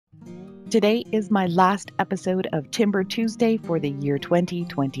Today is my last episode of Timber Tuesday for the year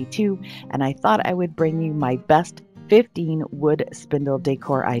 2022, and I thought I would bring you my best 15 wood spindle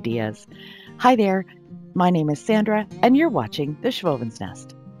decor ideas. Hi there, my name is Sandra, and you're watching The Schwowin's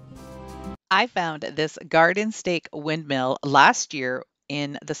Nest. I found this garden stake windmill last year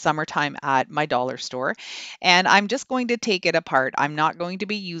in the summertime at my dollar store, and I'm just going to take it apart. I'm not going to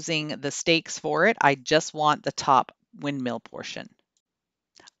be using the stakes for it. I just want the top windmill portion.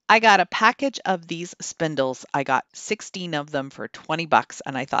 I got a package of these spindles. I got 16 of them for 20 bucks,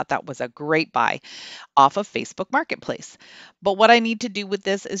 and I thought that was a great buy off of Facebook Marketplace. But what I need to do with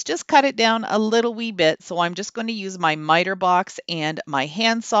this is just cut it down a little wee bit. So I'm just going to use my Mitre Box and my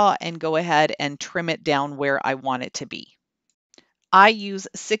handsaw and go ahead and trim it down where I want it to be. I use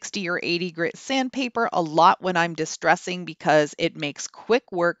 60 or 80 grit sandpaper a lot when I'm distressing because it makes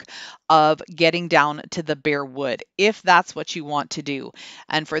quick work of getting down to the bare wood, if that's what you want to do.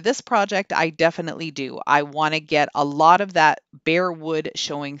 And for this project, I definitely do. I want to get a lot of that bare wood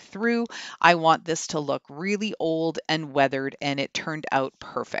showing through. I want this to look really old and weathered, and it turned out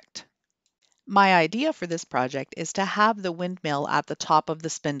perfect. My idea for this project is to have the windmill at the top of the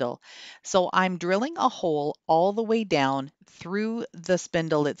spindle. So I'm drilling a hole all the way down through the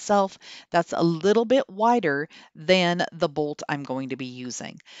spindle itself that's a little bit wider than the bolt I'm going to be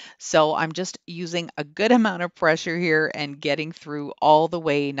using. So I'm just using a good amount of pressure here and getting through all the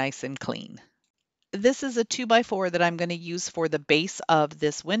way nice and clean. This is a 2x4 that I'm going to use for the base of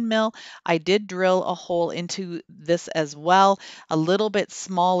this windmill. I did drill a hole into this as well, a little bit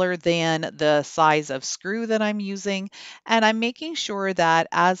smaller than the size of screw that I'm using. And I'm making sure that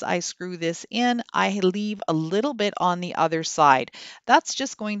as I screw this in, I leave a little bit on the other side. That's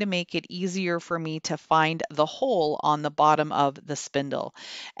just going to make it easier for me to find the hole on the bottom of the spindle.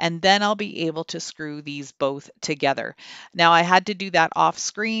 And then I'll be able to screw these both together. Now I had to do that off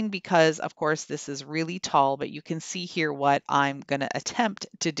screen because of course this is really tall, but you can see here what I'm going to attempt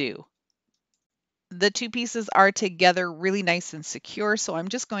to do. The two pieces are together really nice and secure, so I'm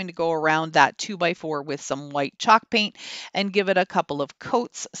just going to go around that 2x4 with some white chalk paint and give it a couple of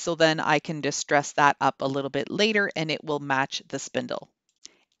coats so then I can distress that up a little bit later and it will match the spindle.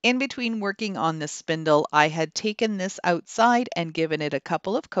 In between working on this spindle, I had taken this outside and given it a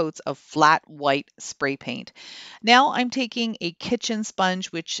couple of coats of flat white spray paint. Now I'm taking a kitchen sponge,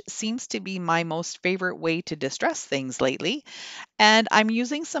 which seems to be my most favorite way to distress things lately, and I'm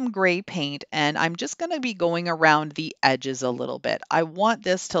using some gray paint and I'm just going to be going around the edges a little bit. I want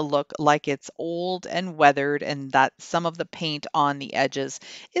this to look like it's old and weathered and that some of the paint on the edges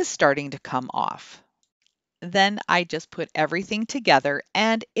is starting to come off. Then I just put everything together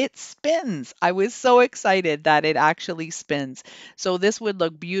and it spins. I was so excited that it actually spins. So this would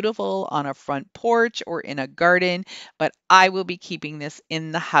look beautiful on a front porch or in a garden, but I will be keeping this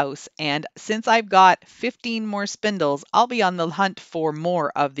in the house. And since I've got 15 more spindles, I'll be on the hunt for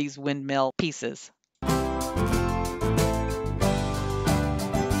more of these windmill pieces.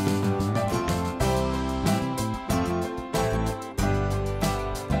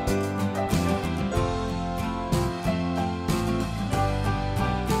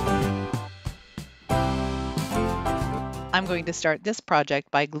 I'm going to start this project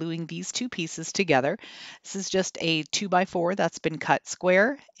by gluing these two pieces together. This is just a 2x4 that's been cut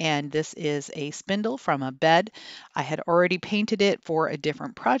square, and this is a spindle from a bed. I had already painted it for a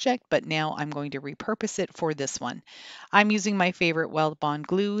different project, but now I'm going to repurpose it for this one. I'm using my favorite Weld Bond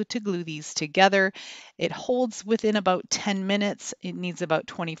glue to glue these together. It holds within about 10 minutes. It needs about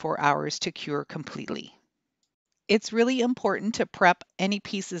 24 hours to cure completely. It's really important to prep any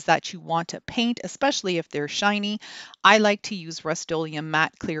pieces that you want to paint, especially if they're shiny. I like to use Rust-Oleum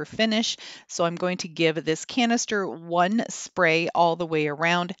Matte Clear Finish, so I'm going to give this canister one spray all the way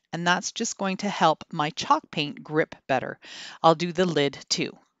around, and that's just going to help my chalk paint grip better. I'll do the lid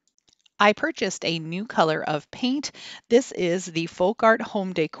too. I purchased a new color of paint. This is the Folk Art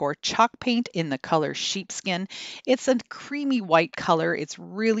Home Decor chalk paint in the color Sheepskin. It's a creamy white color. It's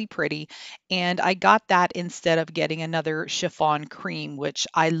really pretty. And I got that instead of getting another chiffon cream, which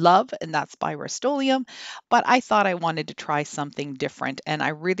I love, and that's by Rust-Oleum. But I thought I wanted to try something different. And I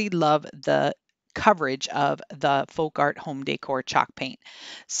really love the coverage of the Folk Art Home Decor chalk paint.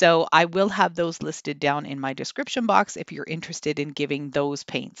 So I will have those listed down in my description box if you're interested in giving those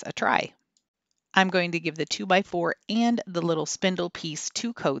paints a try. I'm going to give the 2x4 and the little spindle piece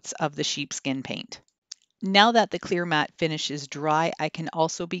 2 coats of the sheepskin paint. Now that the clear matte finish is dry, I can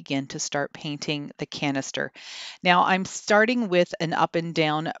also begin to start painting the canister. Now I'm starting with an up and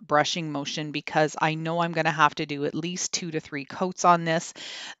down brushing motion because I know I'm going to have to do at least 2 to 3 coats on this.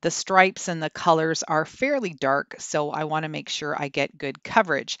 The stripes and the colors are fairly dark, so I want to make sure I get good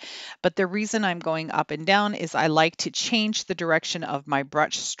coverage. But the reason I'm going up and down is I like to change the direction of my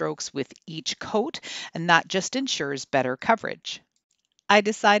brush strokes with each coat, and that just ensures better coverage. I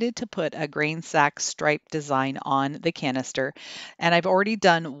decided to put a grain sack stripe design on the canister, and I've already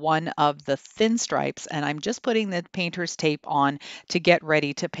done one of the thin stripes, and I'm just putting the painter's tape on to get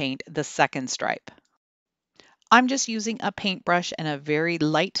ready to paint the second stripe. I'm just using a paintbrush and a very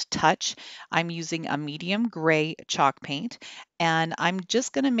light touch. I'm using a medium gray chalk paint, and I'm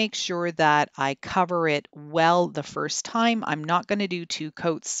just going to make sure that I cover it well the first time. I'm not going to do 2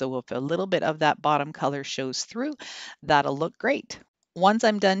 coats, so if a little bit of that bottom color shows through, that'll look great. Once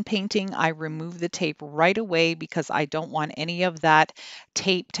I'm done painting, I remove the tape right away because I don't want any of that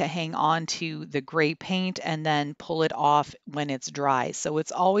tape to hang on to the gray paint and then pull it off when it's dry. So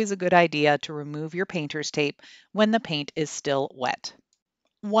it's always a good idea to remove your painter's tape when the paint is still wet.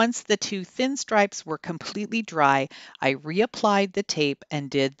 Once the 2 thin stripes were completely dry, I reapplied the tape and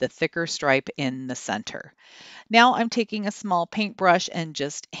did the thicker stripe in the center. Now I'm taking a small paintbrush and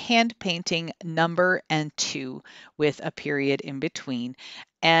just hand painting number and 2 with a period in between.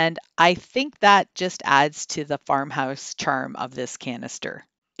 And I think that just adds to the farmhouse charm of this canister.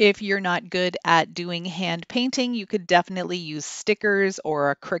 If you're not good at doing hand painting, you could definitely use stickers or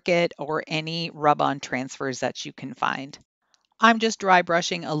a Cricut or any rub-on transfers that you can find. I'm just dry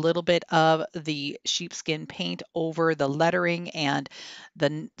brushing a little bit of the sheepskin paint over the lettering and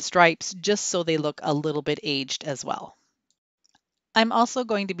the stripes just so they look a little bit aged as well. I'm also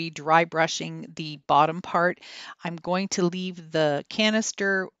going to be dry brushing the bottom part. I'm going to leave the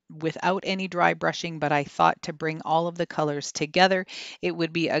canister without any dry brushing, but I thought to bring all of the colors together, it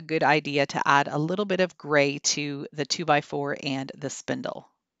would be a good idea to add a little bit of gray to the 2x4 and the spindle.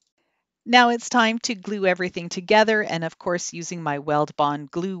 Now it's time to glue everything together, and of course, using my HeatnBond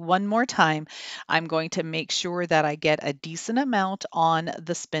glue one more time, I'm going to make sure that I get a decent amount on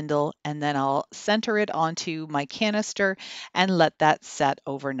the spindle, and then I'll center it onto my canister and let that set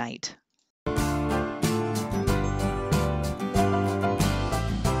overnight.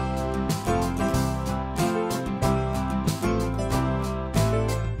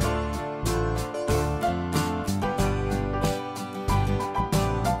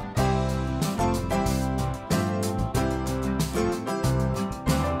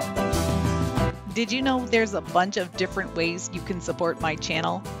 Did you know there's a bunch of different ways you can support my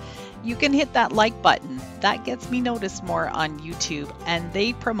channel? You can hit that like button. That gets me noticed more on YouTube, and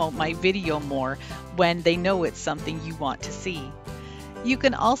they promote my video more when they know it's something you want to see. You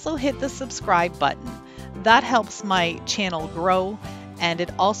can also hit the subscribe button. That helps my channel grow, and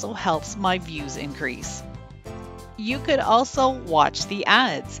it also helps my views increase. You could also watch the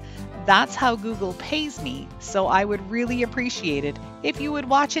ads. That's how Google pays me, so I would really appreciate it if you would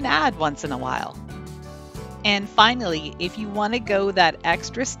watch an ad once in a while. And finally, if you want to go that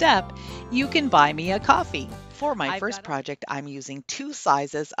extra step, you can buy me a coffee. For my first project, I'm using 2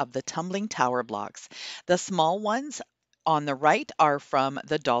 sizes of the tumbling tower blocks. The small ones on the right are from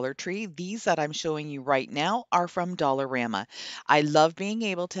the Dollar Tree. These that I'm showing you right now are from Dollarama. I love being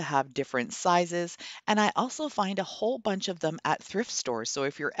able to have different sizes, and I also find a whole bunch of them at thrift stores. So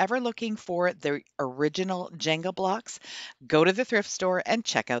if you're ever looking for the original Jenga blocks, go to the thrift store and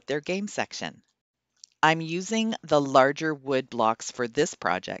check out their game section. I'm using the larger wood blocks for this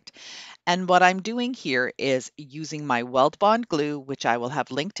project. And what I'm doing here is using my HeatnBond glue, which I will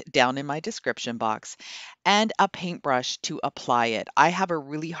have linked down in my description box, and a paintbrush to apply it. I have a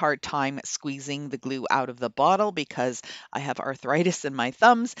really hard time squeezing the glue out of the bottle because I have arthritis in my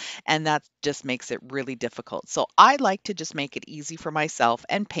thumbs, and that just makes it really difficult. So I like to just make it easy for myself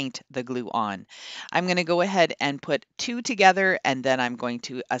and paint the glue on. I'm going to go ahead and put 2 together, and then I'm going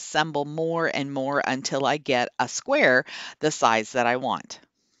to assemble more and more until I get a square the size that I want.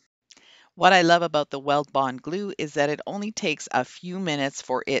 What I love about the HeatnBond glue is that it only takes a few minutes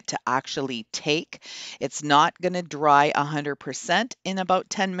for it to actually take. It's not going to dry 100% in about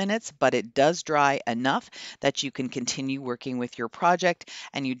 10 minutes, but it does dry enough that you can continue working with your project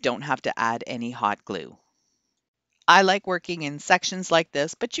and you don't have to add any hot glue. I like working in sections like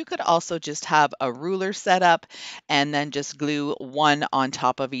this, but you could also just have a ruler set up and then just glue one on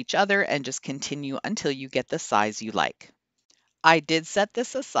top of each other and just continue until you get the size you like. I did set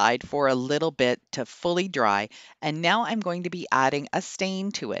this aside for a little bit to fully dry, and now I'm going to be adding a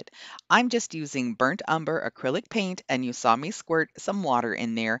stain to it. I'm just using burnt umber acrylic paint, and you saw me squirt some water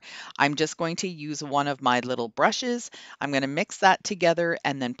in there. I'm just going to use one of my little brushes. I'm going to mix that together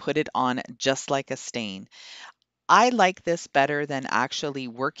and then put it on just like a stain. I like this better than actually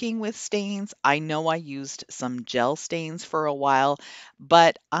working with stains. I know I used some gel stains for a while,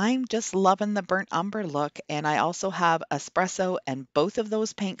 but I'm just loving the burnt umber look. And I also have espresso, and both of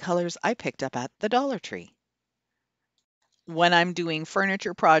those paint colors I picked up at the Dollar Tree. When I'm doing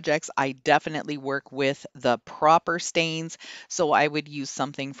furniture projects, I definitely work with the proper stains. So I would use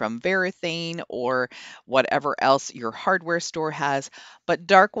something from Varathane or whatever else your hardware store has. But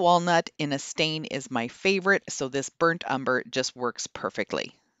dark walnut in a stain is my favorite. So this burnt umber just works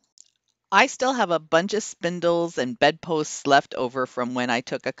perfectly. I still have a bunch of spindles and bedposts left over from when I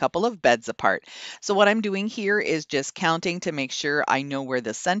took a couple of beds apart. So what I'm doing here is just counting to make sure I know where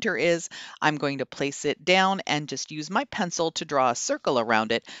the center is. I'm going to place it down and just use my pencil to draw a circle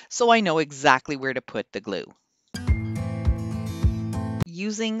around it so I know exactly where to put the glue.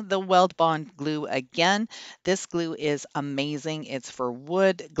 Using the Weld Bond glue again. This glue is amazing. It's for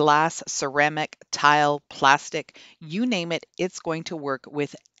wood, glass, ceramic, tile, plastic, you name it, it's going to work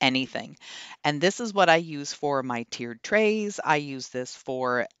with anything. And this is what I use for my tiered trays. I use this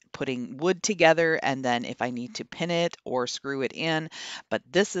for putting wood together, and then if I need to pin it or screw it in, but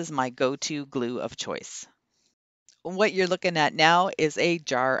this is my go-to glue of choice. What you're looking at now is a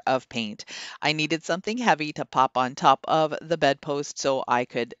jar of paint. I needed something heavy to pop on top of the bedpost so I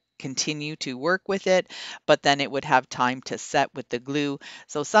could continue to work with it, but then it would have time to set with the glue.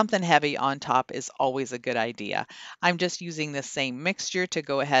 So something heavy on top is always a good idea. I'm just using the same mixture to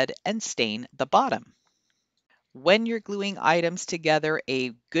go ahead and stain the bottom. When you're gluing items together,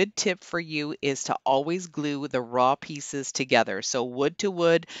 a good tip for you is to always glue the raw pieces together. So wood to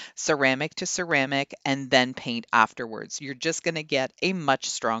wood, ceramic to ceramic, and then paint afterwards. You're just going to get a much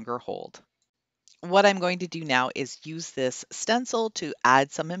stronger hold. What I'm going to do now is use this stencil to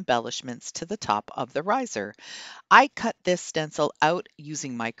add some embellishments to the top of the riser. I cut this stencil out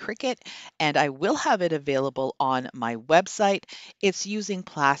using my Cricut, and I will have it available on my website. It's using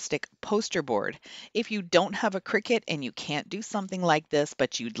plastic poster board. If you don't have a Cricut and you can't do something like this,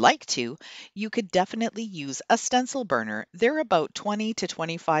 but you'd like to, you could definitely use a stencil burner. They're about $20 to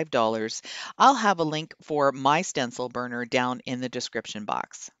 $25. I'll have a link for my stencil burner down in the description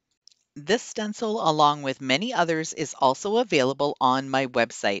box. This stencil, along with many others, is also available on my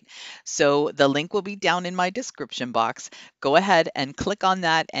website. So the link will be down in my description box. Go ahead and click on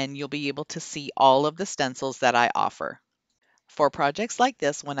that, and you'll be able to see all of the stencils that I offer. For projects like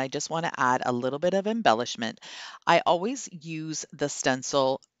this, when I just want to add a little bit of embellishment, I always use the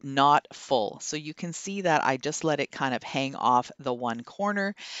stencil not full. So you can see that I just let it kind of hang off the one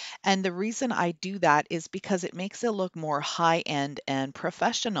corner. And the reason I do that is because it makes it look more high end and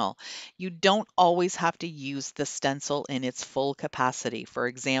professional. You don't always have to use the stencil in its full capacity. For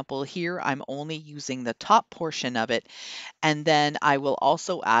example, here I'm only using the top portion of it, and then I will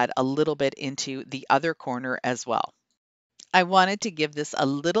also add a little bit into the other corner as well. I wanted to give this a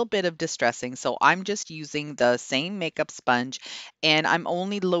little bit of distressing, so I'm just using the same makeup sponge, and I'm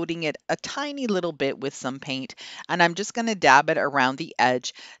only loading it a tiny little bit with some paint, and I'm just going to dab it around the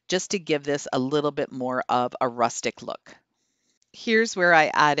edge just to give this a little bit more of a rustic look. Here's where I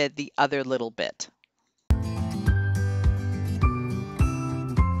added the other little bit.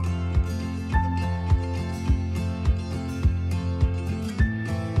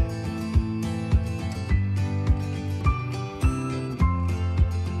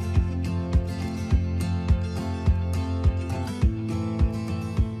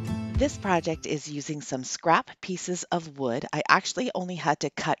 This project is using some scrap pieces of wood. I actually only had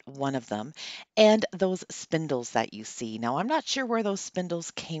to cut one of them, and those spindles that you see. Now, I'm not sure where those spindles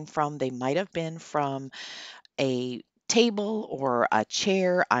came from. They might have been from a table or a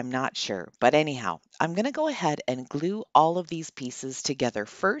chair. I'm not sure. But anyhow, I'm going to go ahead and glue all of these pieces together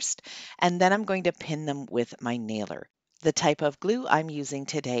first, and then I'm going to pin them with my nailer. The type of glue I'm using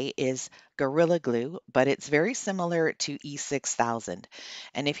today is Gorilla Glue, but it's very similar to E6000.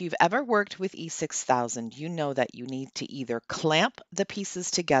 And if you've ever worked with E6000, you know that you need to either clamp the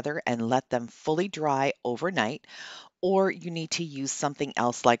pieces together and let them fully dry overnight, or you need to use something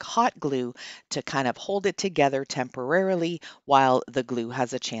else like hot glue to kind of hold it together temporarily while the glue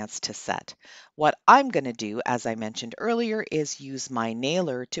has a chance to set. What I'm going to do, as I mentioned earlier, is use my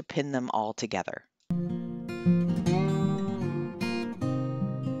nailer to pin them all together.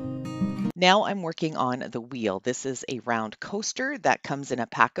 Now I'm working on the wheel. This is a round coaster that comes in a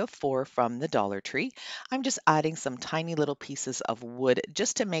pack of 4 from the Dollar Tree. I'm just adding some tiny little pieces of wood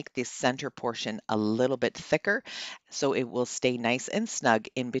just to make the center portion a little bit thicker so it will stay nice and snug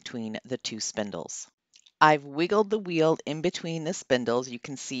in between the two spindles. I've wiggled the wheel in between the spindles. You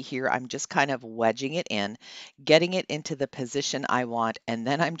can see here I'm just kind of wedging it in, getting it into the position I want, and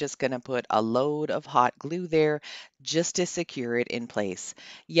then I'm just going to put a load of hot glue there just to secure it in place.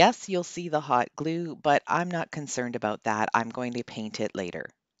 Yes, you'll see the hot glue, but I'm not concerned about that. I'm going to paint it later.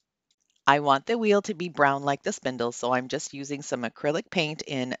 I want the wheel to be brown like the spindle, so I'm just using some acrylic paint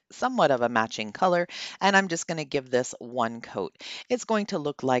in somewhat of a matching color, and I'm just going to give this one coat. It's going to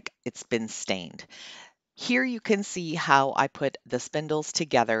look like it's been stained. Here you can see how I put the spindles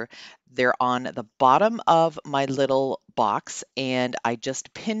together. They're on the bottom of my little box and I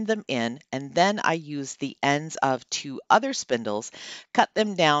just pinned them in, and then I used the ends of 2 other spindles, cut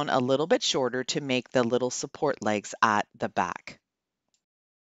them down a little bit shorter to make the little support legs at the back.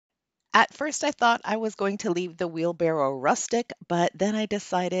 At first, I thought I was going to leave the wheelbarrow rustic, but then I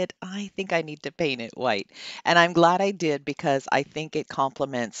decided I think I need to paint it white. And I'm glad I did because I think it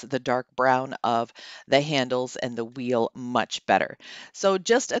complements the dark brown of the handles and the wheel much better. So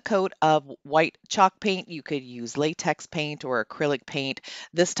just a coat of white chalk paint. You could use latex paint or acrylic paint.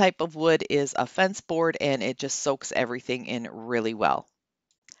 This type of wood is a fence board and it just soaks everything in really well.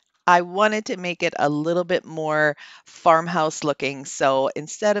 I wanted to make it a little bit more farmhouse looking, so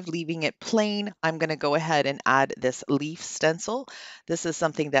instead of leaving it plain, I'm going to go ahead and add this leaf stencil. This is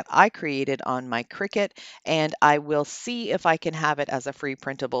something that I created on my Cricut, and I will see if I can have it as a free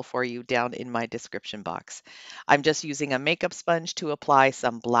printable for you down in my description box. I'm just using a makeup sponge to apply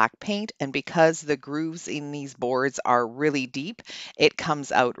some black paint, and because the grooves in these boards are really deep, it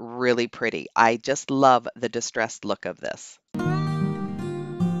comes out really pretty. I just love the distressed look of this.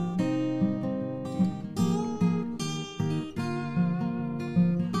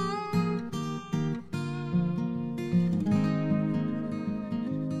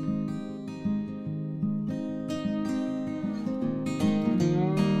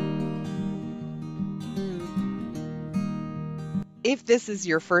 If this is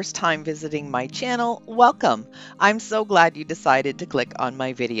your first time visiting my channel, welcome. I'm so glad you decided to click on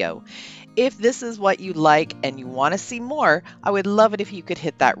my video. If this is what you like and you want to see more, I would love it if you could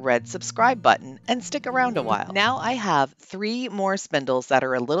hit that red subscribe button and stick around a while. Now I have 3 more spindles that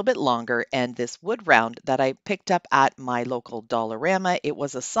are a little bit longer and this wood round that I picked up at my local Dollarama. It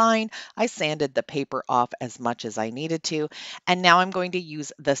was a sign. I sanded the paper off as much as I needed to, and now I'm going to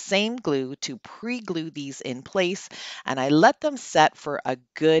use the same glue to pre-glue these in place, and I let them set for a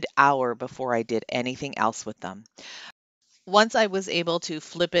good hour before I did anything else with them. Once I was able to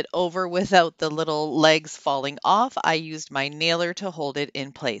flip it over without the little legs falling off, I used my nailer to hold it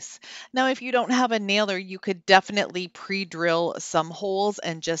in place. Now, if you don't have a nailer, you could definitely pre-drill some holes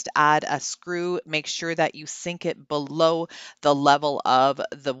and just add a screw. Make sure that you sink it below the level of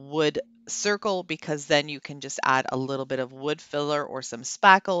the wood circle, because then you can just add a little bit of wood filler or some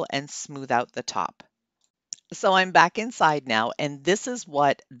spackle and smooth out the top. So I'm back inside now, and this is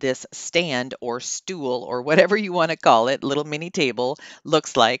what this stand or stool or whatever you want to call it, little mini table,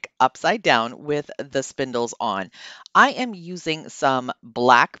 looks like upside down with the spindles on. I am using some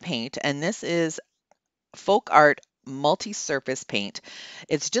black paint, and this is Folk Art Multisurface paint.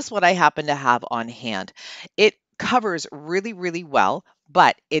 It's just what I happen to have on hand. It covers really, really well,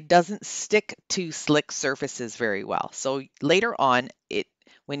 but it doesn't stick to slick surfaces very well. So later on,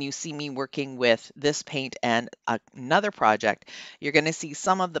 when you see me working with this paint and another project, you're going to see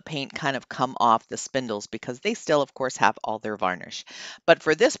some of the paint kind of come off the spindles because they still, of course, have all their varnish. But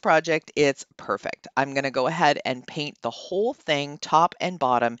for this project, it's perfect. I'm going to go ahead and paint the whole thing, top and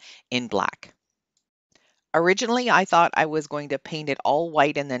bottom, in black. Originally, I thought I was going to paint it all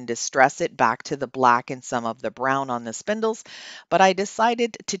white and then distress it back to the black and some of the brown on the spindles, but I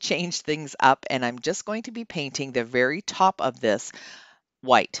decided to change things up, and I'm just going to be painting the very top of this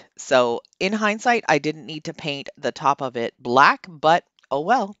white. So in hindsight, I didn't need to paint the top of it black, but oh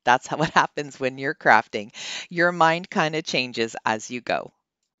well, that's how it happens when you're crafting. Your mind kind of changes as you go.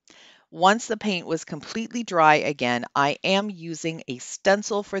 Once the paint was completely dry again, I am using a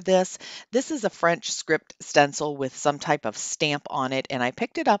stencil for this. This is a French script stencil with some type of stamp on it, and I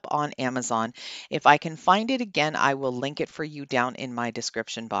picked it up on Amazon. If I can find it again, I will link it for you down in my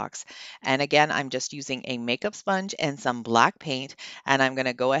description box. And again, I'm just using a makeup sponge and some black paint, and I'm going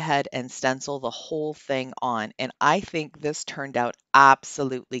to go ahead and stencil the whole thing on. And I think this turned out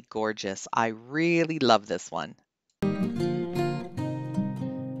absolutely gorgeous. I really love this one.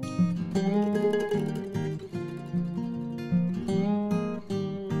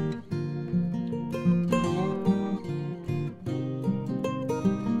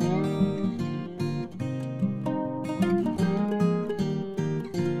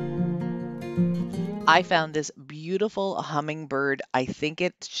 I found this beautiful hummingbird. I think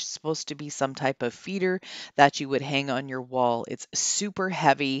it's supposed to be some type of feeder that you would hang on your wall. It's super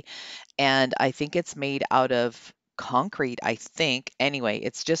heavy, and I think it's made out of concrete, I think. Anyway,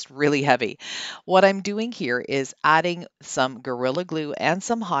 it's just really heavy. What I'm doing here is adding some Gorilla Glue and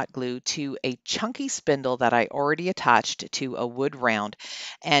some hot glue to a chunky spindle that I already attached to a wood round.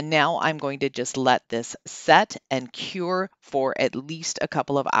 And now I'm going to just let this set and cure for at least a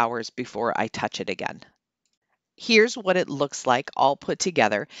couple of hours before I touch it again. Here's what it looks like all put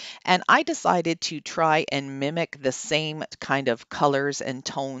together. And I decided to try and mimic the same kind of colors and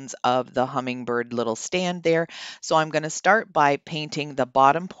tones of the hummingbird little stand there. So I'm going to start by painting the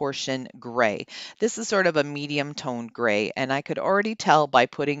bottom portion gray. This is sort of a medium toned gray, and I could already tell by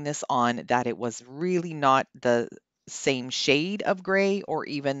putting this on that it was really not the same shade of gray or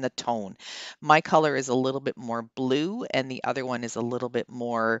even the tone. My color is a little bit more blue and the other one is a little bit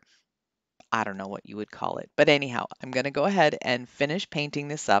more, I don't know what you would call it. But anyhow, I'm going to go ahead and finish painting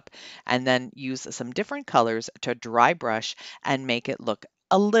this up and then use some different colors to dry brush and make it look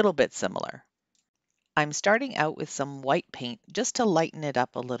a little bit similar. I'm starting out with some white paint just to lighten it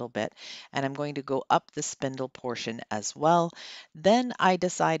up a little bit, and I'm going to go up the spindle portion as well. Then I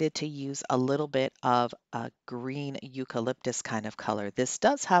decided to use a little bit of a green eucalyptus kind of color. This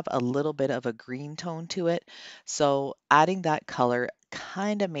does have a little bit of a green tone to it, so adding that color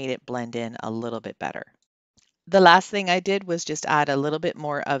kind of made it blend in a little bit better. The last thing I did was just add a little bit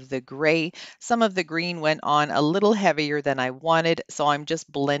more of the gray. Some of the green went on a little heavier than I wanted, so I'm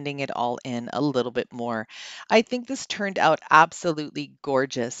just blending it all in a little bit more. I think this turned out absolutely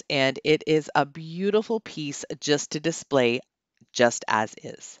gorgeous, and it is a beautiful piece just to display just as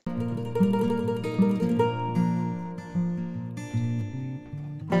is.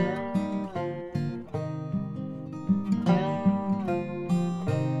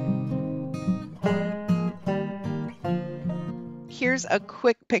 Here's a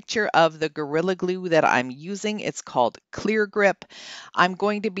quick picture of the Gorilla Glue that I'm using. It's called Clear Grip. I'm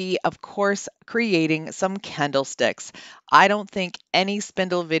going to be, of course, creating some candlesticks. I don't think any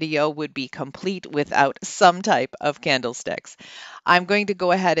spindle video would be complete without some type of candlesticks. I'm going to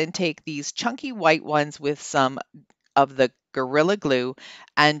go ahead and take these chunky white ones with some of the Gorilla Glue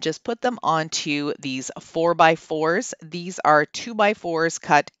and just put them onto these 4x4s. These are 2x4s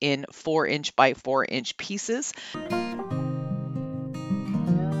cut in 4" by 4" pieces.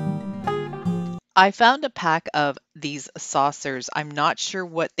 I found a pack of these saucers. I'm not sure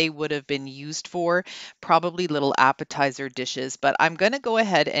what they would have been used for, probably little appetizer dishes, but I'm going to go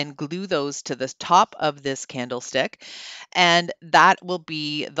ahead and glue those to the top of this candlestick, and that will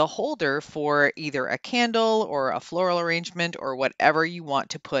be the holder for either a candle or a floral arrangement or whatever you want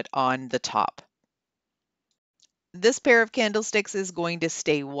to put on the top. This pair of candlesticks is going to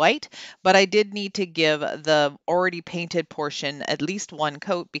stay white, but I did need to give the already painted portion at least one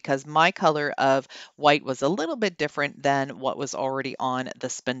coat because my color of white was a little bit different than what was already on the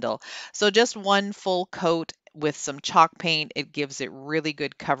spindle. So just one full coat with some chalk paint, it gives it really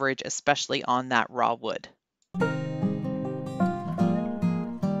good coverage, especially on that raw wood.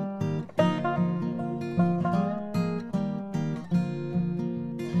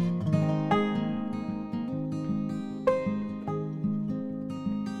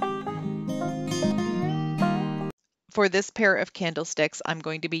 For this pair of candlesticks, I'm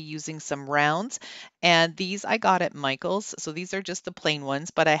going to be using some rounds, and these I got at Michael's. So these are just the plain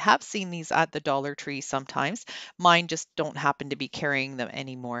ones, but I have seen these at the Dollar Tree sometimes. Mine just don't happen to be carrying them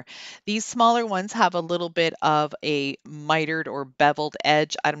anymore. These smaller ones have a little bit of a mitered or beveled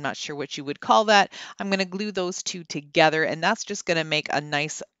edge. I'm not sure what you would call that. I'm going to glue those two together, and that's just going to make a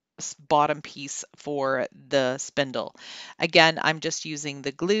nice bottom piece for the spindle. Again, I'm just using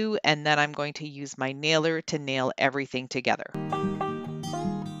the glue, and then I'm going to use my nailer to nail everything together.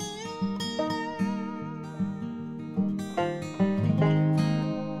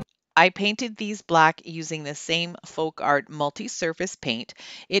 I painted these black using the same Folk Art multi-surface paint.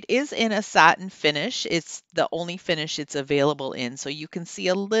 It is in a satin finish. It's the only finish it's available in, so you can see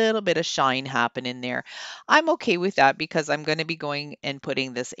a little bit of shine happen in there. I'm okay with that because I'm going to be going and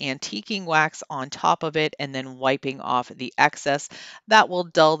putting this antiquing wax on top of it and then wiping off the excess. That will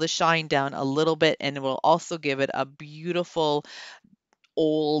dull the shine down a little bit, and it will also give it a beautiful,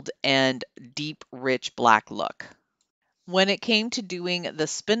 old, and deep, rich black look. When it came to doing the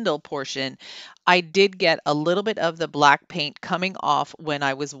spindle portion, I did get a little bit of the black paint coming off when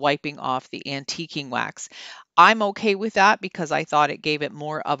I was wiping off the antiquing wax. I'm okay with that because I thought it gave it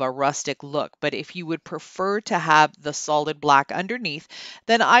more of a rustic look. But if you would prefer to have the solid black underneath,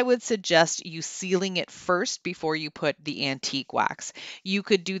 then I would suggest you sealing it first before you put the antique wax. You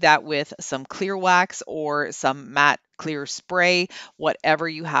could do that with some clear wax or some matte clear spray, whatever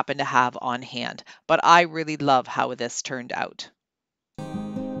you happen to have on hand. But I really love how this turned out.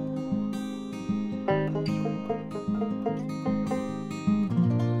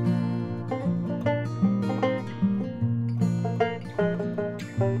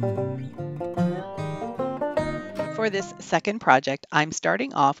 For this second project, I'm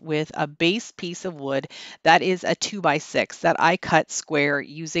starting off with a base piece of wood that is a 2x6 that I cut square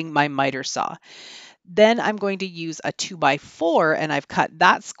using my miter saw. Then I'm going to use a 2x4 and I've cut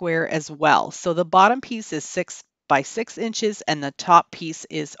that square as well. So the bottom piece is 6x6 inches and the top piece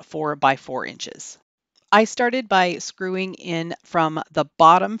is 4x4 inches. I started by screwing in from the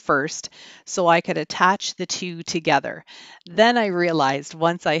bottom first so I could attach the two together. Then I realized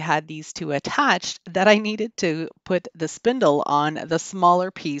once I had these two attached that I needed to put the spindle on the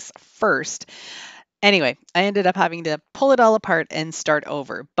smaller piece first. Anyway, I ended up having to pull it all apart and start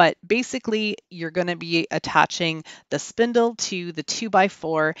over. But basically, you're going to be attaching the spindle to the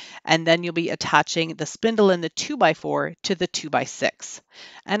 2x4, and then you'll be attaching the spindle in the 2x4 to the 2x6.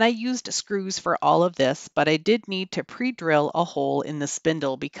 And I used screws for all of this, but I did need to pre-drill a hole in the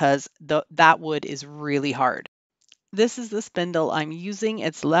spindle because that wood is really hard. This is the spindle I'm using.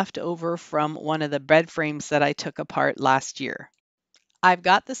 It's left over from one of the bed frames that I took apart last year. I've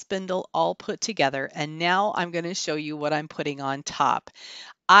got the spindle all put together and now I'm going to show you what I'm putting on top.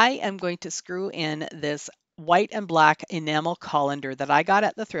 I am going to screw in this white and black enamel colander that I got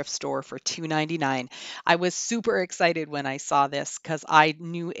at the thrift store for $2.99. I was super excited when I saw this because I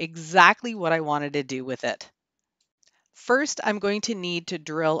knew exactly what I wanted to do with it. First, I'm going to need to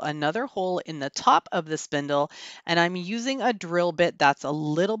drill another hole in the top of the spindle, and I'm using a drill bit that's a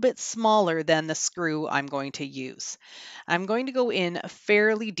little bit smaller than the screw I'm going to use. I'm going to go in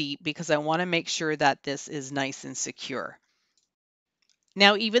fairly deep because I want to make sure that this is nice and secure.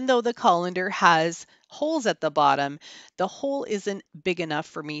 Now, even though the colander has holes at the bottom, the hole isn't big enough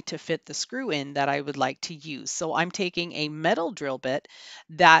for me to fit the screw in that I would like to use. So I'm taking a metal drill bit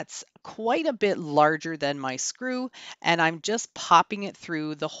that's quite a bit larger than my screw, and I'm just popping it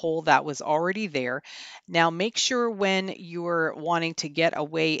through the hole that was already there. Now, make sure when you're wanting to get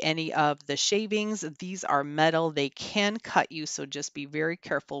away any of the shavings, these are metal, they can cut you, so just be very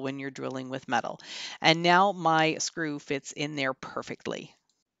careful when you're drilling with metal. And now my screw fits in there perfectly.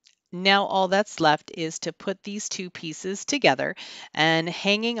 Now all that's left is to put these two pieces together and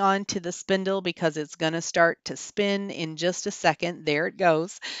hanging on to the spindle because it's going to start to spin in just a second. There it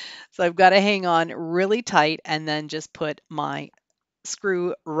goes. So I've got to hang on really tight and then just put my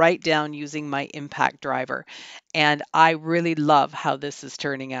screw right down using my impact driver. And I really love how this is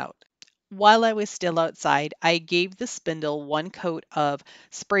turning out. While I was still outside, I gave the spindle one coat of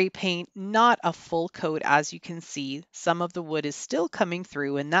spray paint, not a full coat as you can see. Some of the wood is still coming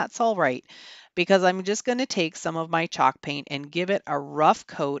through and that's all right because I'm just going to take some of my chalk paint and give it a rough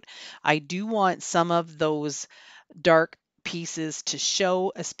coat. I do want some of those dark pieces to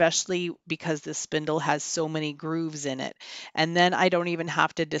show, especially because the spindle has so many grooves in it. And then I don't even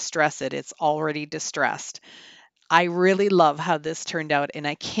have to distress it. It's already distressed. I really love how this turned out, and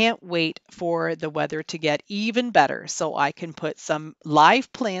I can't wait for the weather to get even better so I can put some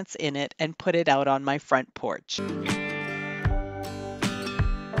live plants in it and put it out on my front porch.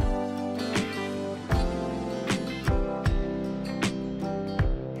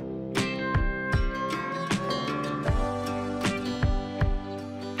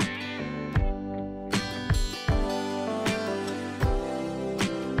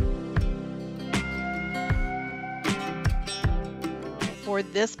 For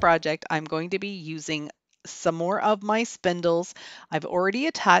this project, I'm going to be using some more of my spindles. I've already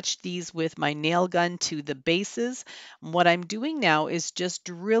attached these with my nail gun to the bases. What I'm doing now is just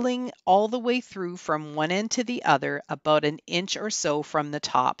drilling all the way through from one end to the other, about an inch or so from the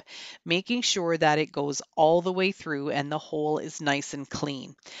top, making sure that it goes all the way through and the hole is nice and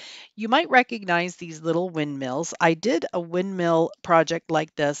clean. You might recognize these little windmills. I did a windmill project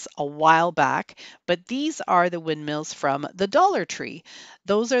like this a while back, but these are the windmills from the Dollar Tree.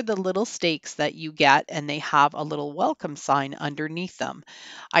 Those are the little stakes that you get, and they have a little welcome sign underneath them.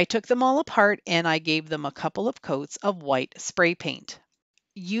 I took them all apart and I gave them a couple of coats of white spray paint.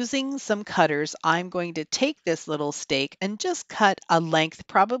 Using some cutters, I'm going to take this little stake and just cut a length,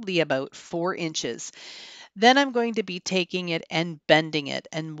 probably about 4 inches. Then I'm going to be taking it and bending it.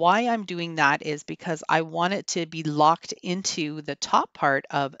 And why I'm doing that is because I want it to be locked into the top part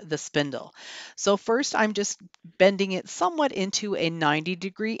of the spindle. So first I'm just bending it somewhat into a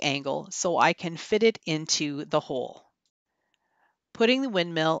 90-degree angle so I can fit it into the hole. Putting the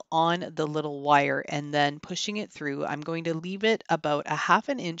windmill on the little wire and then pushing it through, I'm going to leave it about a half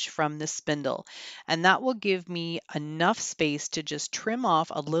an inch from the spindle, and that will give me enough space to just trim off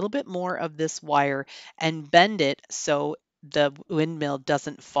a little bit more of this wire and bend it so the windmill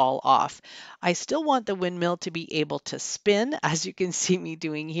doesn't fall off. I still want the windmill to be able to spin, as you can see me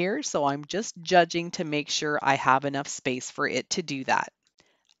doing here, so I'm just judging to make sure I have enough space for it to do that.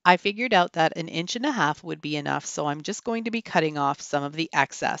 I figured out that an inch and a half would be enough, so I'm just going to be cutting off some of the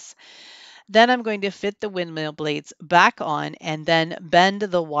excess. Then I'm going to fit the windmill blades back on and then bend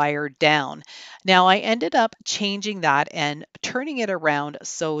the wire down. Now I ended up changing that and turning it around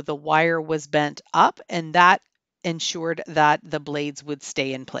so the wire was bent up, and that ensured that the blades would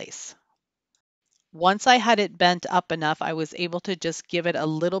stay in place. Once I had it bent up enough, I was able to just give it a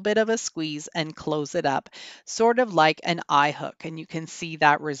little bit of a squeeze and close it up, sort of like an eye hook. And you can see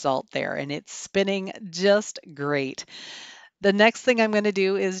that result there, and it's spinning just great. The next thing I'm going to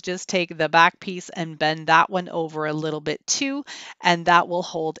do is just take the back piece and bend that one over a little bit too, and that will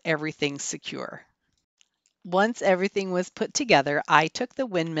hold everything secure. Once everything was put together, I took the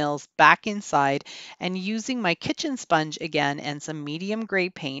windmills back inside, and using my kitchen sponge again and some medium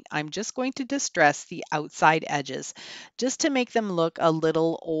gray paint, I'm just going to distress the outside edges just to make them look a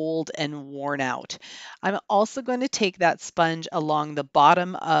little old and worn out. I'm also going to take that sponge along the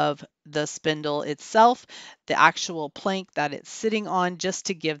bottom of the spindle itself, the actual plank that it's sitting on, just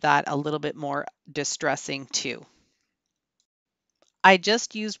to give that a little bit more distressing too. I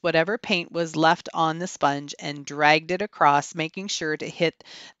just used whatever paint was left on the sponge and dragged it across, making sure to hit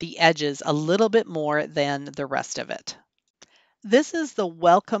the edges a little bit more than the rest of it. This is the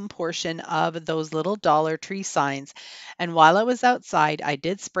welcome portion of those little Dollar Tree signs. And while I was outside, I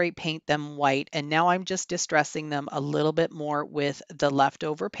did spray paint them white, and now I'm just distressing them a little bit more with the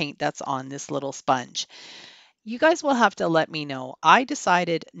leftover paint that's on this little sponge. You guys will have to let me know. I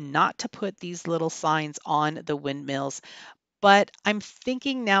decided not to put these little signs on the windmills, but I'm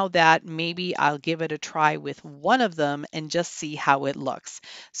thinking now that maybe I'll give it a try with one of them and just see how it looks.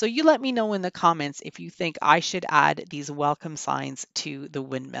 So you let me know in the comments if you think I should add these welcome signs to the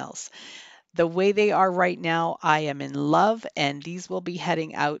windmills. The way they are right now, I am in love, and these will be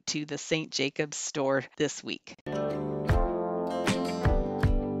heading out to the St. Jacobs store this week.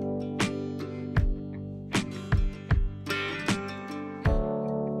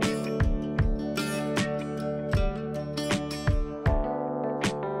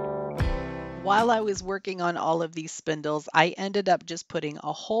 While I was working on all of these spindles, I ended up just putting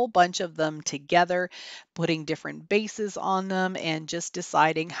a whole bunch of them together, putting different bases on them, and just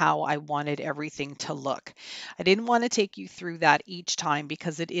deciding how I wanted everything to look. I didn't want to take you through that each time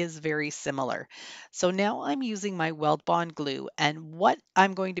because it is very similar. So now I'm using my Weld Bond glue, and what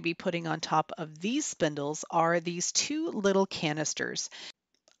I'm going to be putting on top of these spindles are these two little canisters.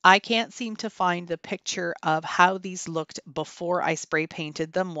 I can't seem to find the picture of how these looked before I spray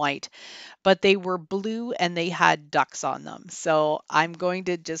painted them white, but they were blue and they had ducks on them. So I'm going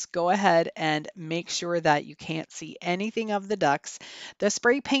to just go ahead and make sure that you can't see anything of the ducks. The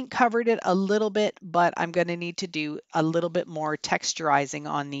spray paint covered it a little bit, but I'm going to need to do a little bit more texturizing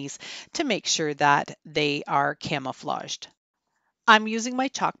on these to make sure that they are camouflaged. I'm using my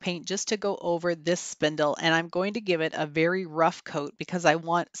chalk paint just to go over this spindle, and I'm going to give it a very rough coat because I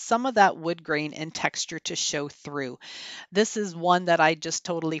want some of that wood grain and texture to show through. This is one that I just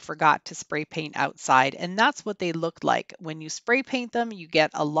totally forgot to spray paint outside, and that's what they look like. When you spray paint them, you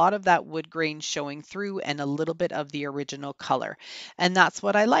get a lot of that wood grain showing through and a little bit of the original color, and that's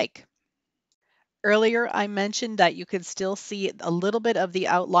what I like. Earlier, I mentioned that you could still see a little bit of the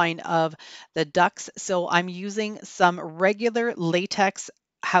outline of the ducks, so I'm using some regular latex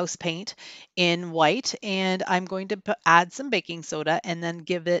house paint in white, and I'm going to add some baking soda and then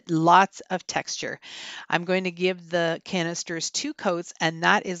give it lots of texture. I'm going to give the canisters two coats, and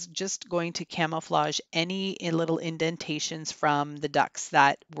that is just going to camouflage any little indentations from the ducks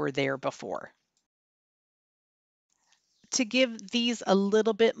that were there before. To give these a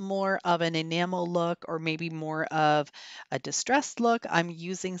little bit more of an enamel look or maybe more of a distressed look, I'm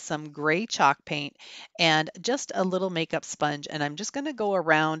using some gray chalk paint and just a little makeup sponge. And I'm just going to go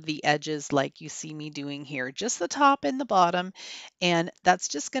around the edges like you see me doing here, just the top and the bottom. And that's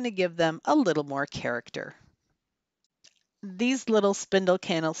just going to give them a little more character. These little spindle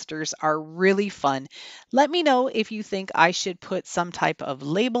canisters are really fun. Let me know if you think I should put some type of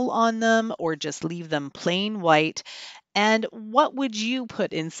label on them or just leave them plain white. And what would you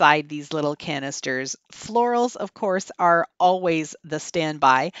put inside these little canisters? Florals, of course, are always the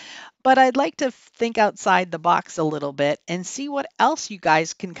standby, but I'd like to think outside the box a little bit and see what else you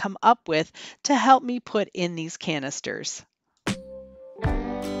guys can come up with to help me put in these canisters.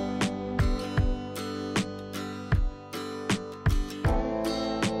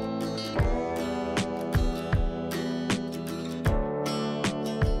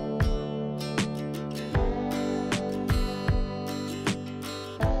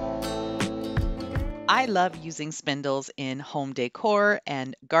 I love using spindles in home decor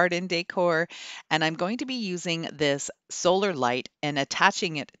and garden decor, and I'm going to be using this solar light and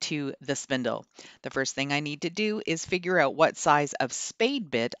attaching it to the spindle. The first thing I need to do is figure out what size of spade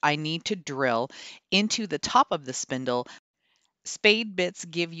bit I need to drill into the top of the spindle. Spade bits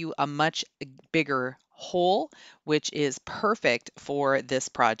give you a much bigger hole, which is perfect for this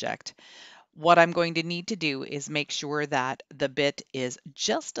project. What I'm going to need to do is make sure that the bit is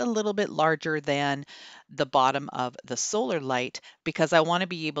just a little bit larger than the bottom of the solar light because I want to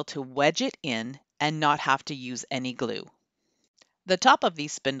be able to wedge it in and not have to use any glue. The top of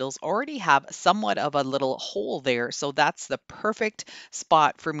these spindles already have somewhat of a little hole there, so that's the perfect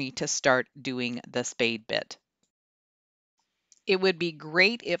spot for me to start doing the spade bit. It would be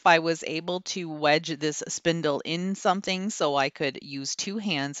great if I was able to wedge this spindle in something so I could use two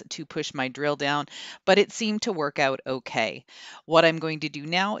hands to push my drill down, but it seemed to work out okay. What I'm going to do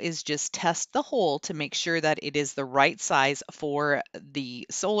now is just test the hole to make sure that it is the right size for the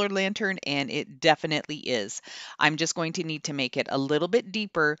solar lantern, and it definitely is. I'm just going to need to make it a little bit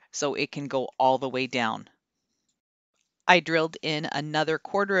deeper so it can go all the way down. I drilled in another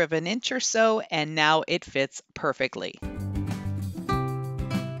 1/4 of an inch or so, and now it fits perfectly.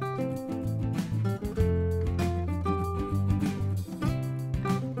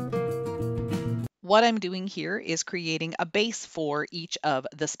 What I'm doing here is creating a base for each of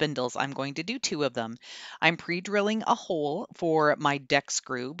the spindles. I'm going to do 2 of them. I'm pre-drilling a hole for my deck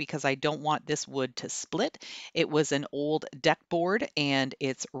screw because I don't want this wood to split. It was an old deck board and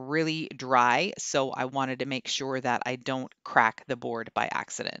it's really dry, so I wanted to make sure that I don't crack the board by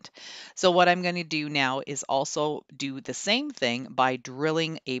accident. So what I'm going to do now is also do the same thing by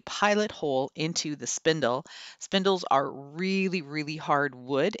drilling a pilot hole into the spindle. Spindles are really, really hard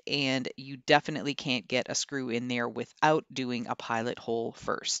wood, and you definitely can't get a screw in there without doing a pilot hole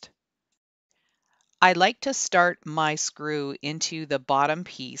first. I like to start my screw into the bottom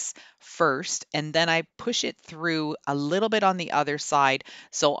piece first, and then I push it through a little bit on the other side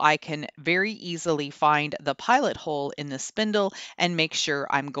so I can very easily find the pilot hole in the spindle and make sure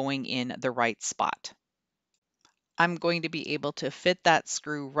I'm going in the right spot. I'm going to be able to fit that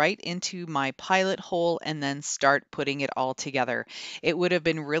screw right into my pilot hole and then start putting it all together. It would have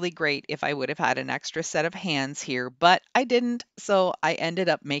been really great if I would have had an extra set of hands here, but I didn't, so I ended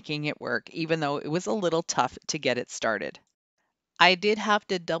up making it work, even though it was a little tough to get it started. I did have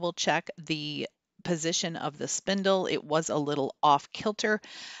to double check the position of the spindle. It was a little off kilter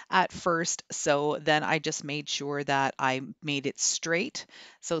at first, so then I just made sure that I made it straight.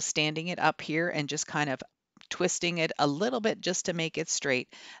 So standing it up here and just kind of twisting it a little bit just to make it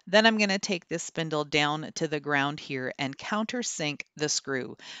straight. Then I'm going to take this spindle down to the ground here and countersink the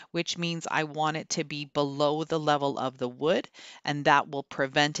screw, which means I want it to be below the level of the wood, and that will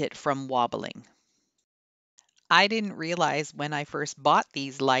prevent it from wobbling. I didn't realize when I first bought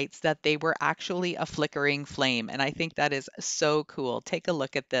these lights that they were actually a flickering flame, and I think that is so cool. Take a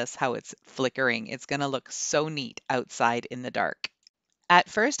look at this, how it's flickering. It's going to look so neat outside in the dark. At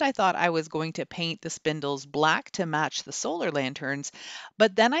first, I thought I was going to paint the spindles black to match the solar lanterns,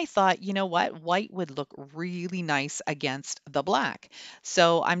 but then I thought, you know what, white would look really nice against the black.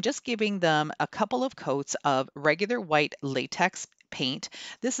 So I'm just giving them a couple of coats of regular white latex paint.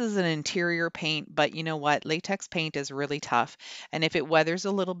 This is an interior paint, but you know what, latex paint is really tough. And if it weathers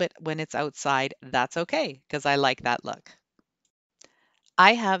a little bit when it's outside, that's okay, because I like that look.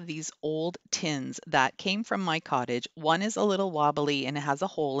 I have these old tins that came from my cottage. One is a little wobbly and it has a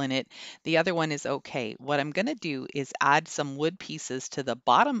hole in it. The other one is okay. What I'm going to do is add some wood pieces to the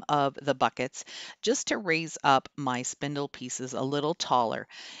bottom of the buckets just to raise up my spindle pieces a little taller.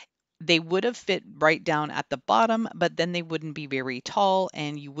 They would have fit right down at the bottom, but then they wouldn't be very tall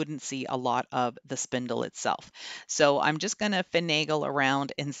and you wouldn't see a lot of the spindle itself. So I'm just going to finagle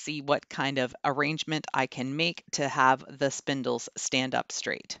around and see what kind of arrangement I can make to have the spindles stand up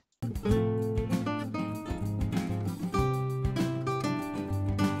straight.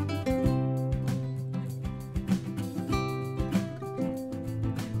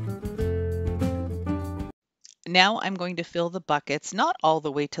 Now I'm going to fill the buckets, not all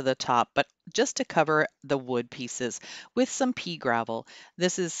the way to the top, but just to cover the wood pieces with some pea gravel.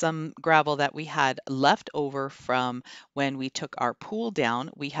 This is some gravel that we had left over from when we took our pool down.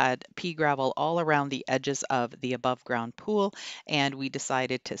 We had pea gravel all around the edges of the above ground pool, and we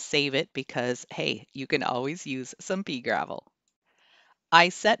decided to save it because, hey, you can always use some pea gravel. I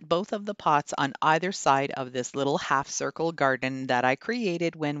set both of the pots on either side of this little half circle garden that I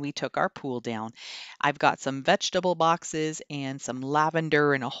created when we took our pool down. I've got some vegetable boxes and some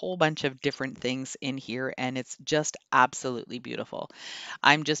lavender and a whole bunch of different things in here, and it's just absolutely beautiful.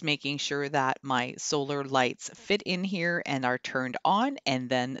 I'm just making sure that my solar lights fit in here and are turned on, and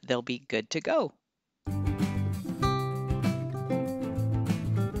then they'll be good to go.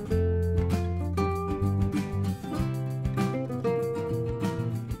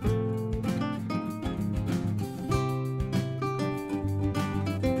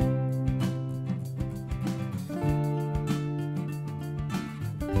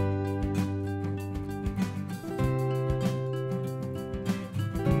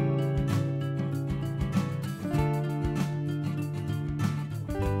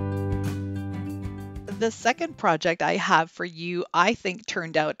 The second project I have for you, I think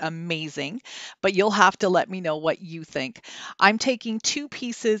turned out amazing, but you'll have to let me know what you think. I'm taking two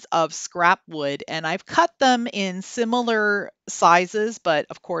pieces of scrap wood and I've cut them in similar sizes, but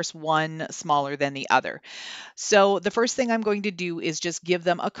of course, one smaller than the other. So the first thing I'm going to do is just give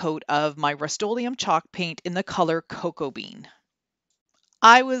them a coat of my Rust-Oleum chalk paint in the color Cocoa Bean.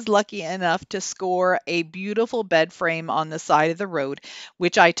 I was lucky enough to score a beautiful bed frame on the side of the road,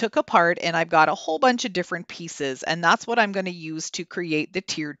 which I took apart and I've got a whole bunch of different pieces. And that's what I'm going to use to create the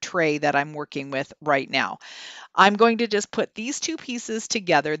tiered tray that I'm working with right now. I'm going to just put these two pieces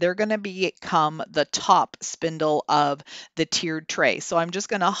together. They're going to become the top spindle of the tiered tray. So I'm just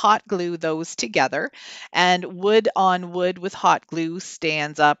going to hot glue those together, and wood on wood with hot glue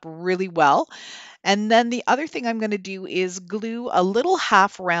stands up really well. And then the other thing I'm going to do is glue a little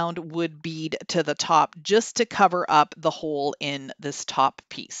half round wood bead to the top just to cover up the hole in this top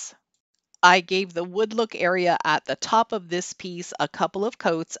piece. I gave the wood look area at the top of this piece a couple of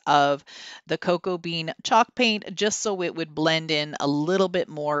coats of the cocoa bean chalk paint just so it would blend in a little bit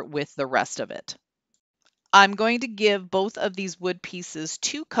more with the rest of it. I'm going to give both of these wood pieces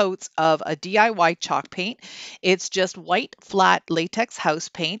two coats of a DIY chalk paint. It's just white flat latex house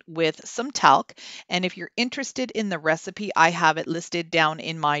paint with some talc. And if you're interested in the recipe, I have it listed down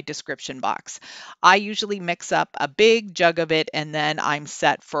in my description box. I usually mix up a big jug of it and then I'm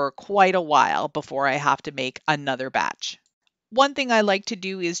set for quite a while before I have to make another batch. One thing I like to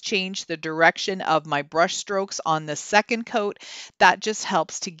do is change the direction of my brush strokes on the second coat. That just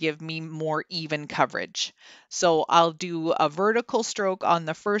helps to give me more even coverage. So I'll do a vertical stroke on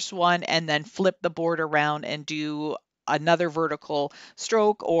the first one and then flip the board around and do another vertical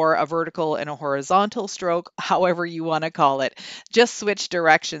stroke or a vertical and a horizontal stroke, however you want to call it. Just switch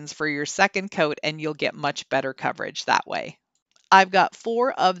directions for your second coat and you'll get much better coverage that way. I've got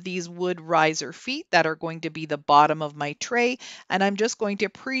 4 of these wood riser feet that are going to be the bottom of my tray, and I'm just going to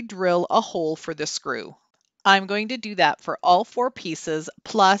pre-drill a hole for the screw. I'm going to do that for all 4 pieces,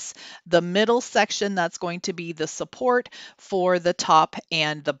 plus the middle section that's going to be the support for the top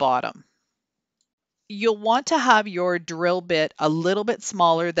and the bottom. You'll want to have your drill bit a little bit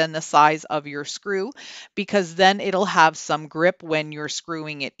smaller than the size of your screw because then it'll have some grip when you're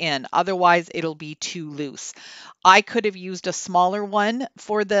screwing it in. Otherwise, it'll be too loose. I could have used a smaller one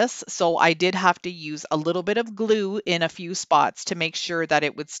for this, so I did have to use a little bit of glue in a few spots to make sure that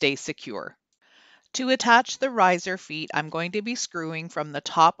it would stay secure. To attach the riser feet, I'm going to be screwing from the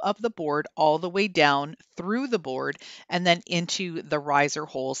top of the board all the way down through the board and then into the riser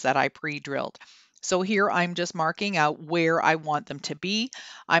holes that I pre-drilled. So here I'm just marking out where I want them to be.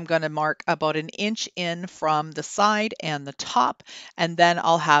 I'm going to mark about 1 inch in from the side and the top, and then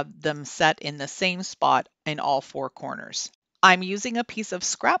I'll have them set in the same spot in all 4 corners. I'm using a piece of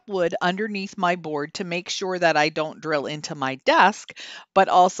scrap wood underneath my board to make sure that I don't drill into my desk, but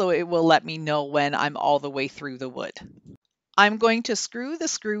also it will let me know when I'm all the way through the wood. I'm going to screw the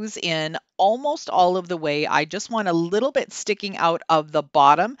screws in almost all of the way. I just want a little bit sticking out of the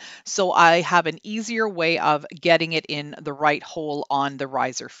bottom so I have an easier way of getting it in the right hole on the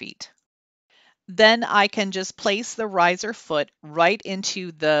riser feet. Then I can just place the riser foot right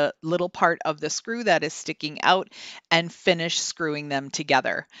into the little part of the screw that is sticking out and finish screwing them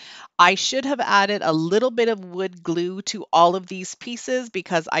together. I should have added a little bit of wood glue to all of these pieces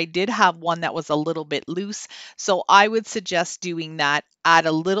because I did have one that was a little bit loose. So I would suggest doing that add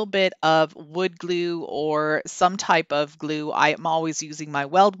a little bit of wood glue or some type of glue. I am always using my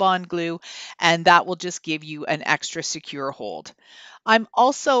HeatnBond glue, and that will just give you an extra secure hold. I'm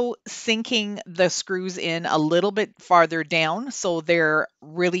also sinking the screws in a little bit farther down so they're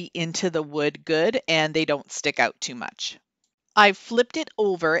really into the wood good and they don't stick out too much. I've flipped it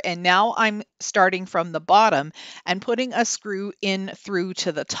over and now I'm starting from the bottom and putting a screw in through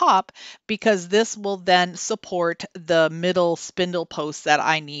to the top because this will then support the middle spindle post that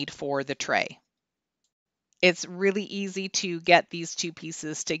I need for the tray. It's really easy to get these two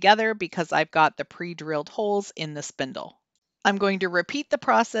pieces together because I've got the pre-drilled holes in the spindle. I'm going to repeat the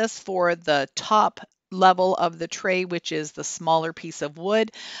process for the top level of the tray, which is the smaller piece of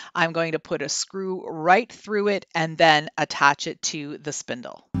wood. I'm going to put a screw right through it and then attach it to the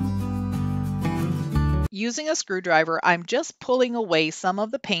spindle. Using a screwdriver, I'm just pulling away some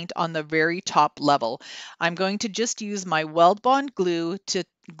of the paint on the very top level. I'm going to just use my HeatnBond glue to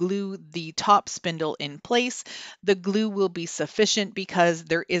glue the top spindle in place. The glue will be sufficient because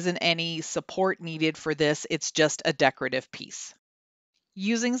there isn't any support needed for this. It's just a decorative piece.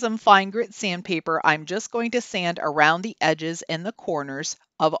 Using some fine grit sandpaper, I'm just going to sand around the edges and the corners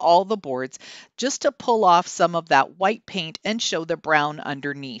of all the boards just to pull off some of that white paint and show the brown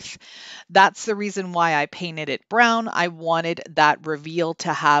underneath. That's the reason why I painted it brown. I wanted that reveal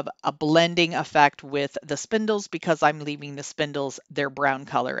to have a blending effect with the spindles because I'm leaving the spindles their brown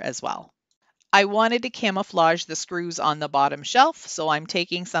color as well. I wanted to camouflage the screws on the bottom shelf, so I'm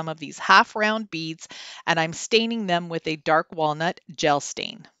taking some of these half round beads and I'm staining them with a dark walnut gel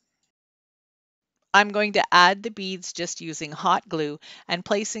stain. I'm going to add the beads just using hot glue and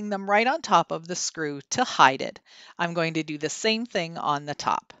placing them right on top of the screw to hide it. I'm going to do the same thing on the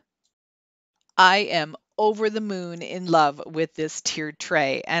top. I am over the moon in love with this tiered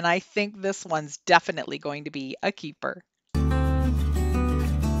tray, and I think this one's definitely going to be a keeper.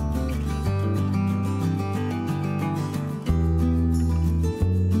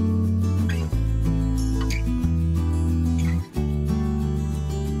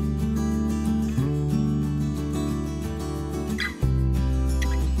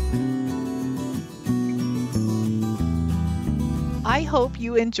 I hope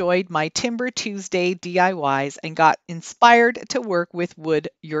you enjoyed my Timber Tuesday DIYs and got inspired to work with wood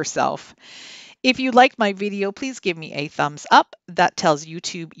yourself. If you liked my video, please give me a thumbs up. That tells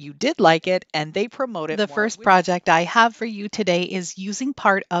YouTube you did like it and they promote it more. The first project I have for you today is using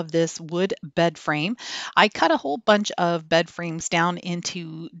part of this wood bed frame. I cut a whole bunch of bed frames down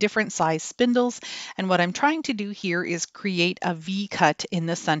into different size spindles, and what I'm trying to do here is create a V cut in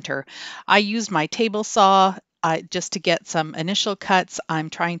the center. I used my table saw just to get some initial cuts.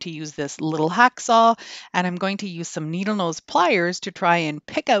 I'm trying to use this little hacksaw, and I'm going to use some needle nose pliers to try and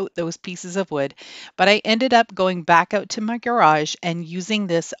pick out those pieces of wood. But I ended up going back out to my garage and using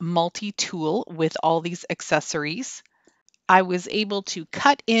this multi-tool with all these accessories. I was able to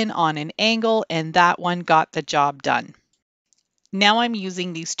cut in on an angle, and that one got the job done. Now I'm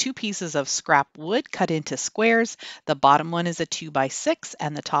using these two pieces of scrap wood cut into squares. The bottom one is a 2x6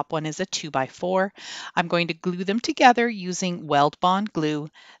 and the top one is a 2x4. I'm going to glue them together using HeatnBond glue.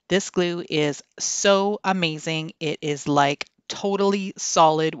 This glue is so amazing. It is like totally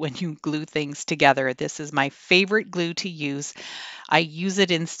solid when you glue things together. This is my favorite glue to use. I use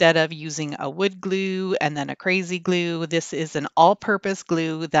it instead of using a wood glue and then a crazy glue. This is an all-purpose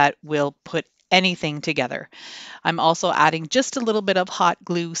glue that will put anything together. I'm also adding just a little bit of hot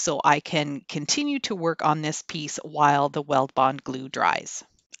glue so I can continue to work on this piece while the HeatnBond glue dries.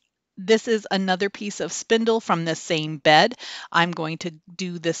 This is another piece of spindle from the same bed. I'm going to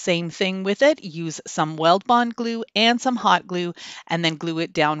do the same thing with it, use some HeatnBond glue and some hot glue, and then glue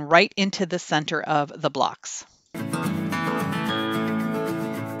it down right into the center of the blocks.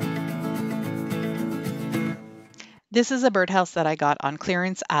 This is a birdhouse that I got on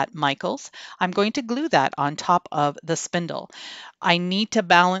clearance at Michael's. I'm going to glue that on top of the spindle. I need to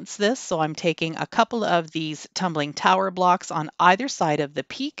balance this, so I'm taking a couple of these tumbling tower blocks on either side of the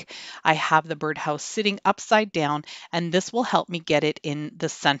peak. I have the birdhouse sitting upside down, and this will help me get it in the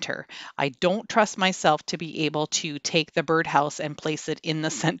center. I don't trust myself to be able to take the birdhouse and place it in the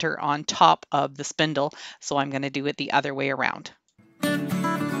center on top of the spindle, so I'm going to do it the other way around.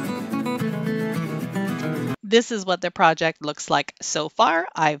 This is what the project looks like so far.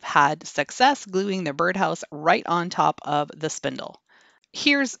 I've had success gluing the birdhouse right on top of the spindle.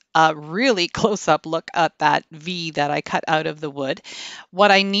 Here's a really close-up look at that V that I cut out of the wood.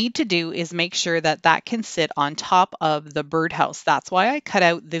 What I need to do is make sure that that can sit on top of the birdhouse. That's why I cut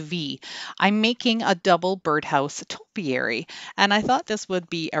out the V. I'm making a double birdhouse topiary, and I thought this would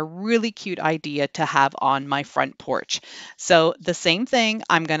be a really cute idea to have on my front porch. So the same thing,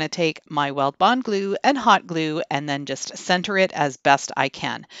 I'm going to take my Weld Bond glue and hot glue and then just center it as best I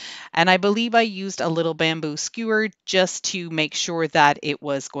can. And I believe I used a little bamboo skewer just to make sure that it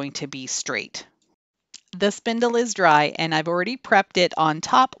was going to be straight. The spindle is dry and I've already prepped it on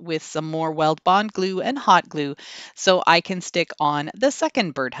top with some more Weld Bond glue and hot glue so I can stick on the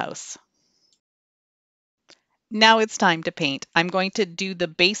second birdhouse. Now it's time to paint. I'm going to do the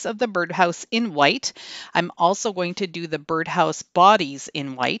base of the birdhouse in white. I'm also going to do the birdhouse bodies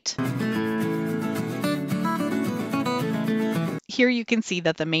in white. Here you can see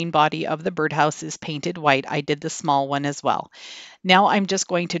that the main body of the birdhouse is painted white. I did the small one as well. Now I'm just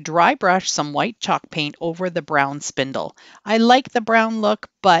going to dry brush some white chalk paint over the brown spindle. I like the brown look,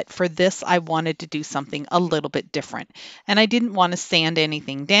 but for this I wanted to do something a little bit different. And I didn't want to sand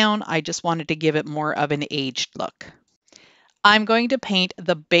anything down. I just wanted to give it more of an aged look. I'm going to paint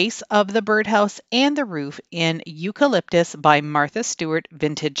the base of the birdhouse and the roof in Eucalyptus by Martha Stewart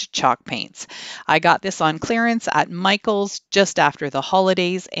Vintage Chalk Paints. I got this on clearance at Michael's just after the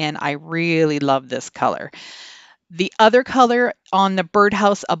holidays, and I really love this color. The other color on the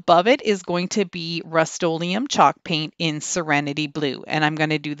birdhouse above it is going to be Rust-Oleum chalk paint in Serenity Blue, and I'm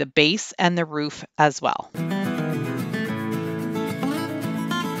going to do the base and the roof as well.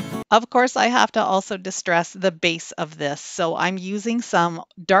 Of course, I have to also distress the base of this. So I'm using some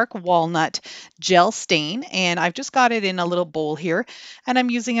dark walnut gel stain, and I've just got it in a little bowl here. And I'm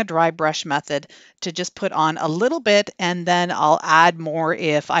using a dry brush method to just put on a little bit, and then I'll add more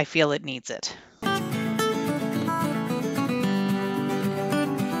if I feel it needs it.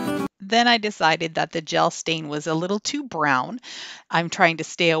 Then I decided that the gel stain was a little too brown. I'm trying to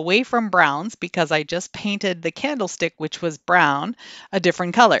stay away from browns because I just painted the candlestick, which was brown, a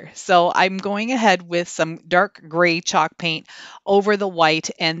different color. So I'm going ahead with some dark gray chalk paint over the white,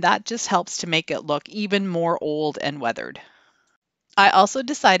 and that just helps to make it look even more old and weathered. I also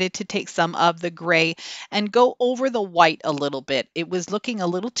decided to take some of the gray and go over the white a little bit. It was looking a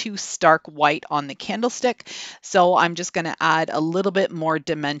little too stark white on the candlestick, so I'm just going to add a little bit more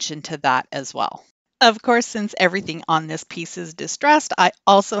dimension to that as well. Of course, since everything on this piece is distressed, I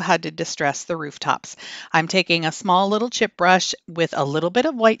also had to distress the rooftops. I'm taking a small little chip brush with a little bit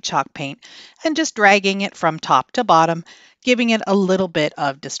of white chalk paint and just dragging it from top to bottom, giving it a little bit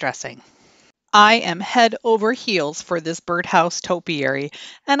of distressing. I am head over heels for this birdhouse topiary,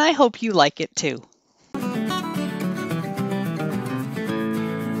 and I hope you like it too.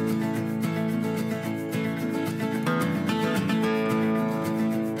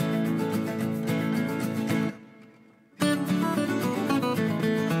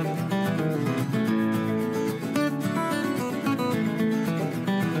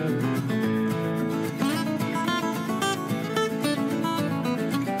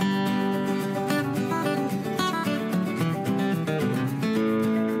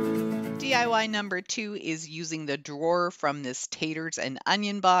 DIY number 2 is using the drawer from this taters and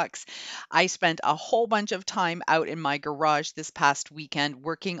onion box. I spent a whole bunch of time out in my garage this past weekend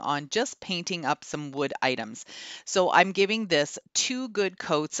working on just painting up some wood items. So I'm giving this 2 good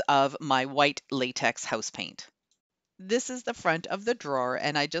coats of my white latex house paint. This is the front of the drawer,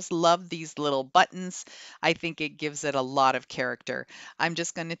 and I just love these little buttons. I think it gives it a lot of character. I'm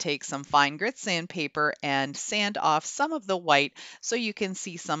just going to take some fine grit sandpaper and sand off some of the white so you can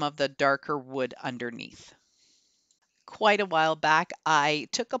see some of the darker wood underneath. Quite a while back, I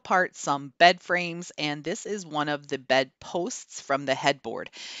took apart some bed frames, and this is one of the bed posts from the headboard.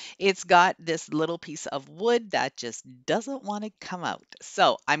 It's got this little piece of wood that just doesn't want to come out.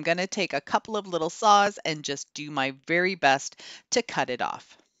 So I'm going to take a couple of little saws and just do my very best to cut it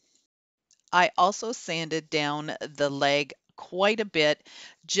off. I also sanded down the leg quite a bit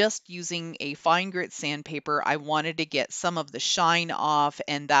just using a fine grit sandpaper. I wanted to get some of the shine off,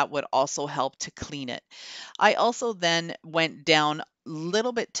 and that would also help to clean it. I also then went down a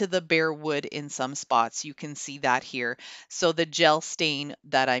little bit to the bare wood in some spots. You can see that here. So the gel stain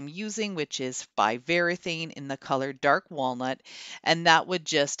that I'm using, which is by Varathane in the color dark walnut, and that would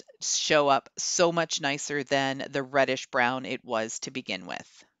just show up so much nicer than the reddish brown it was to begin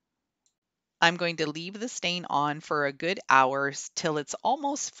with. I'm going to leave the stain on for a good hour till it's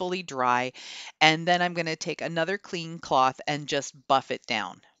almost fully dry, and then I'm going to take another clean cloth and just buff it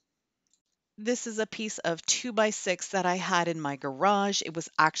down. This is a piece of 2x6 that I had in my garage. It was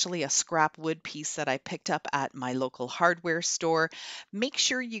actually a scrap wood piece that I picked up at my local hardware store. Make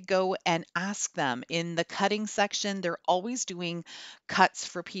sure you go and ask them. In the cutting section, they're always doing cuts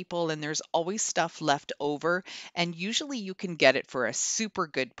for people and there's always stuff left over. And usually you can get it for a super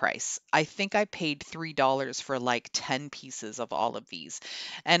good price. I think I paid $3 for like 10 pieces of all of these.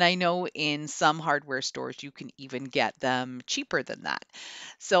 And I know in some hardware stores you can even get them cheaper than that.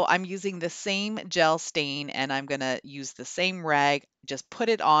 So I'm using the same gel stain and I'm going to use the same rag, just put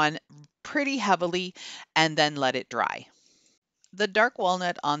it on pretty heavily and then let it dry. The dark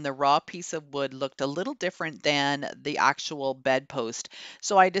walnut on the raw piece of wood looked a little different than the actual bedpost,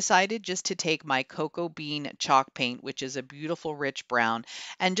 so I decided just to take my cocoa bean chalk paint, which is a beautiful rich brown,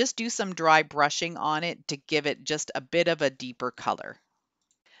 and just do some dry brushing on it to give it just a bit of a deeper color.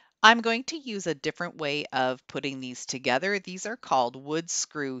 I'm going to use a different way of putting these together. These are called wood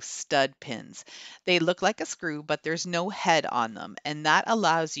screw stud pins. They look like a screw, but there's no head on them, and that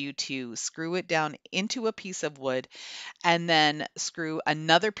allows you to screw it down into a piece of wood and then screw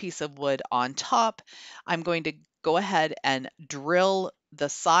another piece of wood on top. I'm going to go ahead and drill the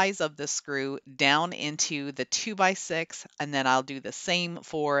size of the screw down into the 2x6, and then I'll do the same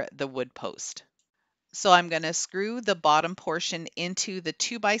for the wood post. So I'm going to screw the bottom portion into the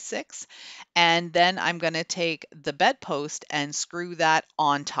 2x6 and then I'm going to take the bedpost and screw that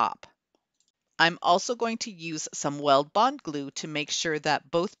on top. I'm also going to use some weld bond glue to make sure that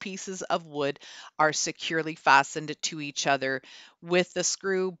both pieces of wood are securely fastened to each other with the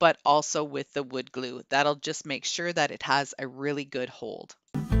screw, but also with the wood glue. That'll just make sure that it has a really good hold.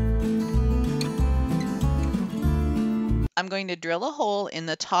 I'm going to drill a hole in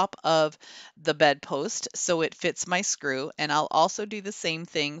the top of the bedpost so it fits my screw, and I'll also do the same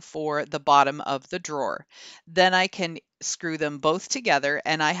thing for the bottom of the drawer. Then I can screw them both together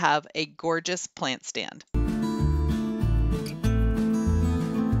and I have a gorgeous plant stand.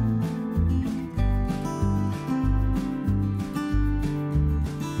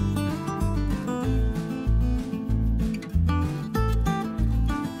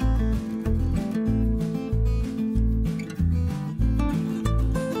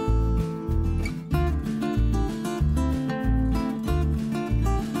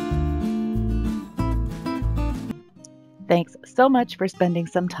 Thanks so much for spending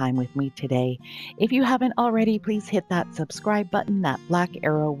some time with me today. If you haven't already, please hit that subscribe button. That black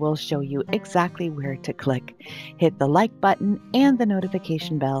arrow will show you exactly where to click. Hit the like button and the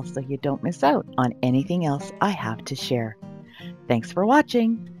notification bell so you don't miss out on anything else I have to share. Thanks for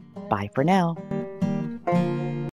watching. Bye for now.